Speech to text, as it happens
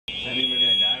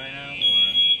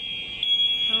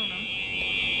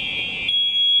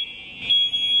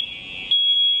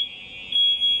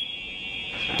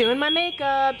Doing my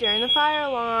makeup during the fire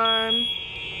alarm.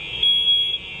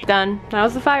 Done. That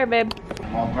was the fire, babe.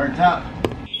 All burnt up.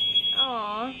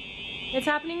 Aw. It's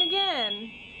happening again.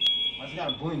 Well, it's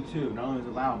got a bling too. Not only is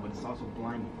it loud, but it's also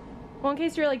blinding. Well, in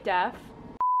case you're like deaf.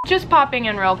 Just popping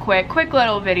in real quick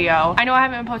little video. I know I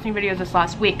haven't been posting videos this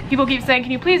last week. People keep saying,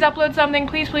 can you please upload something?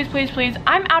 Please, please, please, please.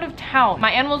 I'm out of town. My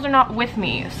animals are not with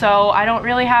me, so I don't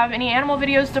really have any animal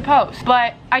videos to post.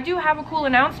 But I do have a cool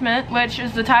announcement, which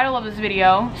is the title of this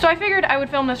video. So I figured I would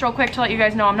film this real quick to let you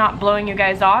guys know I'm not blowing you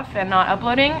guys off and not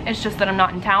uploading. It's just that I'm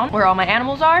not in town where all my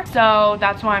animals are. So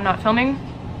that's why I'm not filming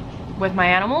with my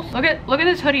animals. Look at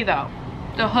this hoodie though.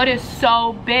 The hood is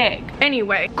so big.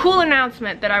 Anyway, cool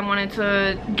announcement that I wanted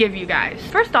to give you guys.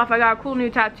 First off, I got a cool new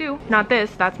tattoo. Not this,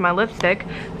 that's my lipstick.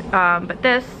 But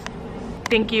this.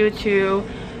 Thank you to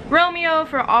Romeo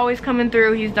for always coming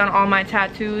through. He's done all my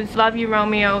tattoos. Love you,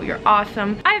 Romeo. You're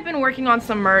awesome. I've been working on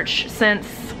some merch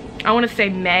since, I want to say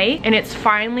May, and it's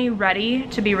finally ready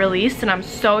to be released, and I'm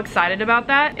so excited about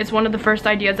that. It's one of the first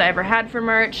ideas I ever had for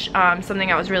merch,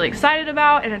 something I was really excited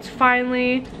about, and it's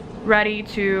finally ready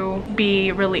to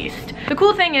be released. The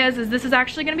cool thing is this is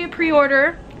actually gonna be a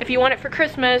pre-order. If you want it for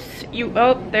Christmas,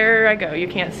 oh, there I go, you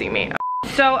can't see me.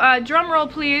 So drum roll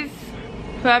please.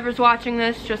 Whoever's watching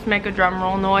this, just make a drum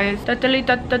roll noise. Da, da,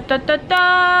 da, da, da, da,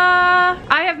 da.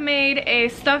 I have made a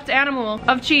stuffed animal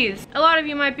of Cheese. A lot of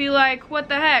you might be like, what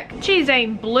the heck? Cheese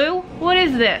ain't blue. What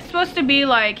is this? It's supposed to be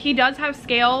like, he does have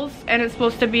scales, and it's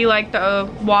supposed to be like the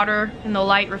water and the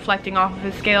light reflecting off of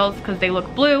his scales because they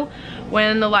look blue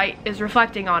when the light is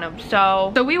reflecting on him.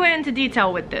 So we went into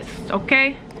detail with this,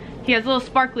 okay? He has little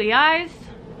sparkly eyes,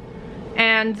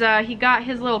 and he got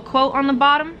his little quote on the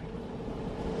bottom.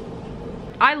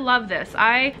 I love this.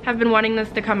 I have been wanting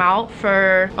this to come out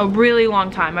for a really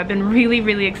long time. I've been really,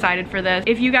 really excited for this.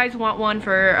 If you guys want one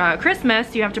for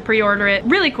Christmas, you have to pre-order it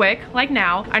really quick, like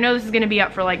now. I know this is gonna be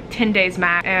up for like 10 days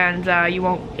max, and you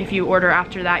won't, if you order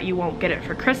after that, you won't get it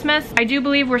for Christmas. I do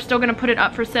believe we're still gonna put it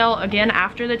up for sale again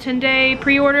after the 10-day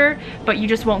pre-order, but you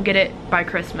just won't get it by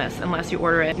Christmas unless you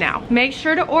order it now. Make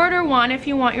sure to order one if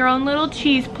you want your own little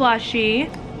cheese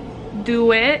plushie.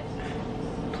 Do it,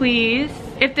 please.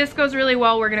 If this goes really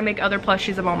well, we're gonna make other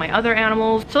plushies of all my other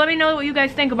animals. So let me know what you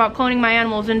guys think about cloning my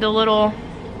animals into little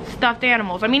stuffed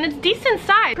animals. I mean, it's decent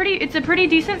size. It's a pretty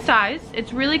decent size.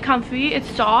 It's really comfy, it's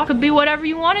soft. Could be whatever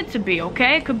you want it to be,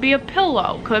 okay? It could be a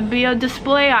pillow, could be a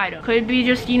display item, could be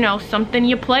just, you know, something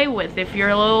you play with if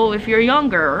you're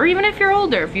younger, or even if you're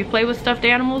older. If you play with stuffed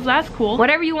animals, that's cool.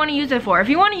 Whatever you wanna use it for. If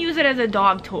you wanna use it as a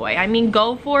dog toy, I mean,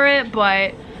 go for it,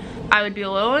 but I would be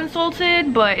a little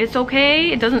insulted, but it's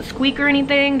okay. It doesn't squeak or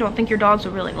anything. Don't think your dogs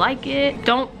will really like it.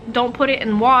 Don't put it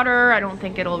in water. I don't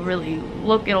think it'll really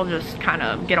look, it'll just kind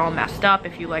of get all messed up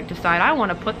if you like decide, I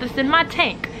want to put this in my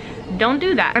tank. Don't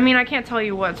do that. I mean, I can't tell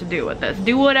you what to do with this.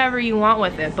 Do whatever you want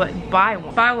with it, but buy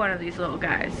one. Buy one of these little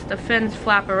guys. The fins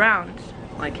flap around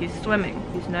like he's swimming.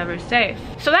 He's never safe.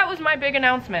 So that was my big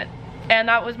announcement. And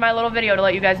that was my little video to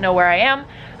let you guys know where I am.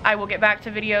 I will get back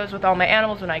to videos with all my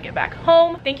animals when I get back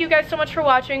home. Thank you guys so much for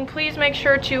watching. Please make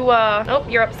sure to, oh,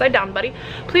 you're upside down, buddy.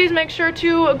 Please make sure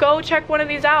to go check one of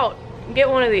these out. Get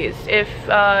one of these if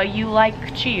you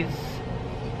like cheese.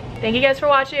 Thank you guys for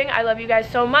watching. I love you guys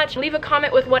so much. Leave a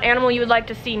comment with what animal you would like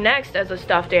to see next as a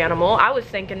stuffed animal. I was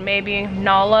thinking maybe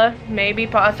Nala, maybe,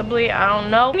 possibly, I don't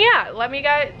know. Yeah, let me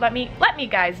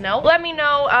guys know. Let me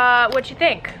know what you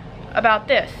think about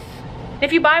this.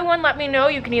 If you buy one, let me know.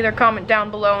 You can either comment down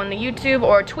below in the YouTube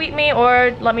or tweet me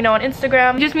or let me know on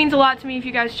Instagram. It just means a lot to me if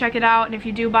you guys check it out, and if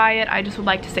you do buy it, I just would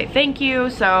like to say thank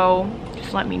you, so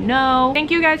just let me know.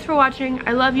 Thank you guys for watching.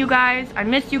 I love you guys. I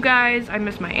miss you guys. I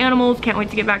miss my animals. Can't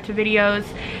wait to get back to videos,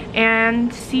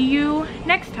 and see you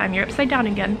next time. You're upside down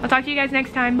again. I'll talk to you guys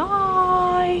next time.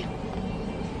 Bye!